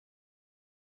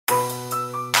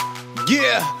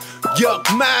Yeah,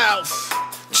 Yuck Mouth,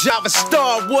 Java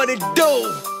Starr, what it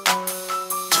do?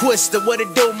 Twista, what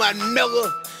it do, my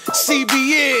nigga?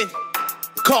 CBN,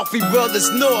 Coffee Brothers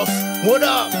North, what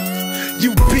up?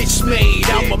 You bitch made,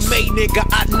 I'm a made nigga,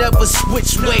 I never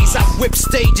switch ways. I whip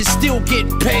stages, still get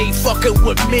paid, fucking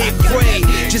with mid-grade.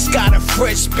 Just got a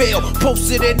fresh bill,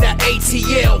 posted in the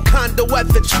ATL, condo at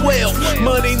the 12,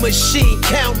 money machine,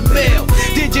 count mail.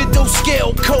 Digital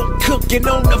scale, coke cooking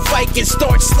on the Viking,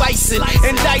 start slicing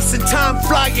and dicing, time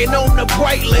flying on the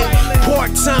Brightland.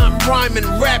 Part-time rhyming,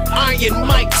 rap iron,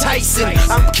 Mike Tyson.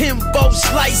 I'm Kimbo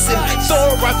slicing,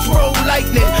 Thor I throw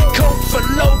lightning, coke for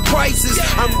low prices.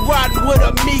 I'm riding with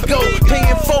amigo,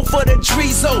 paying 4 for the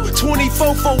Drizo,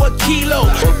 24 for a kilo.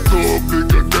 A thug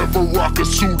nigga never rock a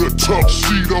suit or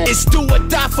tuxedo. It's do or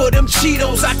die for them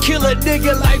Cheetos. I kill a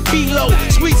nigga like B-Lo,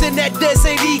 squeezing that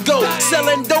desert ego,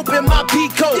 selling dope in my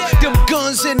Pico. Them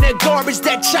guns in that garbage,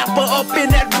 that chopper up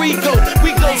in that Rico.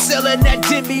 We go selling that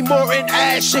Demi Moore and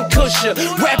Ash and Kusher.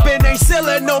 Rapping ain't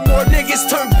selling no more,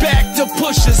 niggas turn back to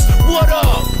pushers. What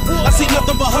up? I see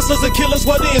nothing but hustlers and killers,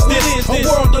 what is this? A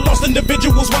world of lost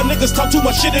individuals, why niggas talk too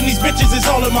much shit and these bitches is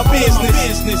all in my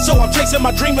business. So I'm chasing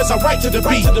my dream as I write to the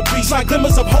beat. It's like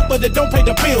glimmers of hope, but it don't pay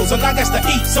the bills, and I got to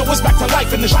eat, so it's back to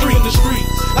life in the street.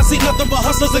 I see nothing but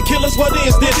hustlers and killers, what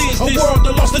is this? A world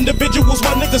of lost individuals,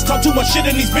 why niggas talk too much shit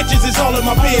and these bitches is all in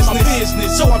my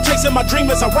business. So I'm chasing my dream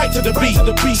as I write to the beat.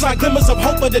 It's like glimmers of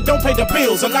hope, but it don't pay the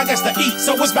bills, and I got to eat,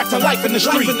 so it's back to life in the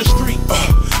street.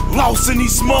 Lost in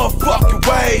these motherfucking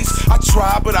ways. I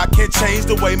try, but I can't change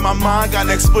the way my mind got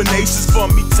explanations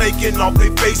for me taking off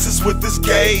their faces with this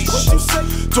gauge.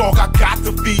 Dog, I got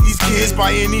to feed these kids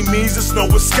by any means. There's no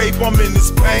escape, I'm in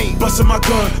this pain. Busting my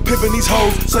gun, pimping these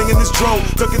hoes, slinging this drone,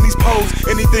 ducking these poles.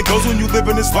 Anything goes when you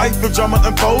live in this life. If drama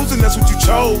unfolds, and that's what you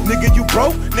chose. Nigga, you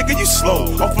broke, nigga, you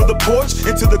slow. Off of the porch,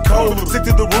 into the cold. Stick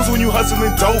to the rules when you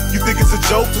hustling dope. You think it's a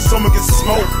joke till someone gets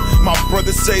smoked. My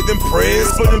brothers say them prayers,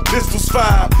 but them pistols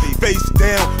fire. Face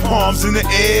down, palms in the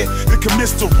air, they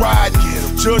commence to ride.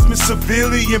 Judgment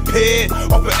severely impaired,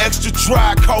 off an extra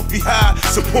dry coffee high,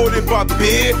 supported by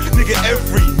beer, nigga,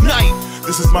 every night.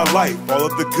 This is my life, all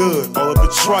of the good, all of the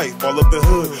tripe, all of the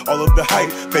hood, all of the hype,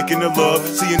 faking the love,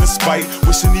 seeing the spite,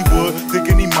 wishing he would,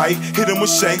 thinking he might, hit him with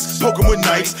shanks, poke him with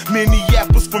knives.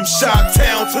 Minneapolis from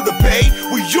Chi-Town to the Bay,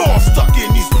 we all stuck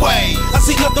in these ways. I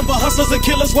see nothing but hustlers and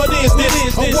killers, what is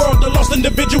this? A world of lost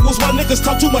individuals, why niggas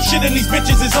talk too much shit and these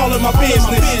bitches is all in my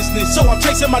business. So I'm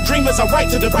chasing my dream as I write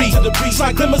to the beat. It's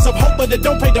like glimmers of hope, but it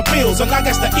don't pay the bills, and I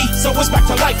got to eat, so it's back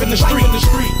to life in the street.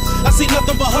 I see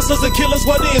nothing but hustlers and killers,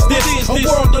 what is this? A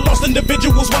world of lost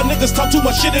individuals, why niggas talk too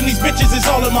much shit and these bitches is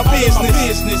all in my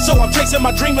business. So I'm chasing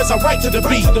my dream as I write to the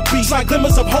beat. It's like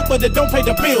glimmers of hope, but it don't pay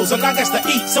the bills, and I got to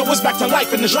eat, so it's back to life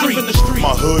in the street.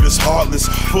 My hood is heartless,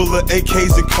 full of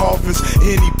AKs and coffins.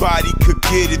 Anybody could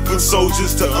get it, from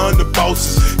soldiers to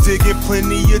underbosses. Digging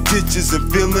plenty of ditches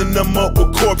and filling them up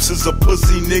with corpses of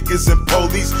pussy niggas and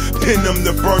police. Pin them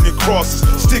to burning crosses,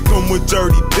 stick them with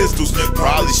dirty pistols.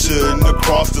 Probably shouldn't have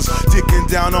crossed us. Dicking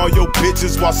down all your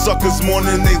bitches while suckers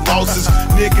mourning they losses.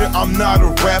 Nigga, I'm not a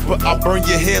rapper, I burn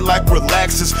your head like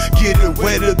relaxers. Get it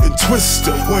wetter than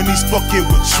Twista when he's fucking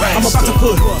with trash. I'm about to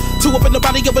put 2 up in the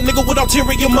body of a nigga with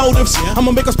ulterior motives.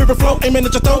 I'ma make a spirit flow, aiming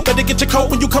at your throat. Better get your coat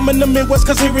when you come in the Midwest,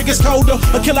 cause here it gets colder.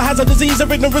 A killer has a disease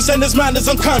of ignorance and his mind is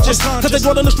unconscious. Cause they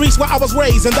dwell in the streets where I was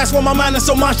raised, and that's why my mind is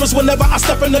so monstrous whenever I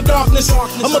step in the darkness.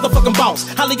 A motherfucking boss,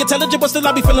 highly intelligent, but still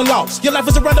I be feeling lost. Your life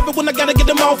is irrelevant when I gotta get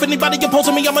them off. Anybody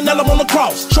opposing me, I'ma nail them on the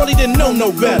cross. Shorty didn't know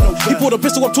no better. He pulled a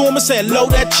pistol up to him and said,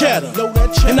 load that cheddar.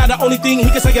 And now the only thing he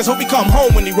can say is hope he come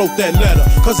home when he wrote that letter,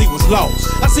 cause he was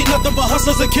lost. I see nothing but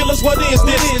hustlers and killers, what is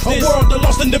this? A world of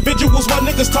lost individuals, why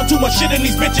niggas talk too much shit and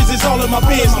these bitches is all in my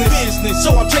business.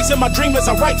 So I'm chasing my dream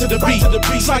as I write to the beat.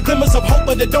 It's like glimmers of hope,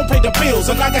 but it don't pay the bills,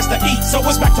 and I got to eat, so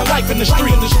it's back to life in the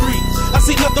street. I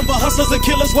see nothing but hustlers and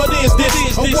killers, what is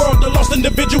this? A world of lost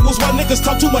individuals, why niggas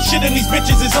talk too much shit and these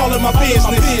bitches is all in my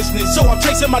business. So I'm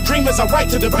chasing my dream as I write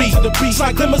to the beat. It's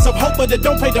like glimmers of hope, but it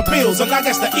don't pay the bills, and I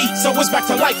got to eat, so it's back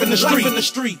to life in the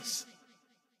streets.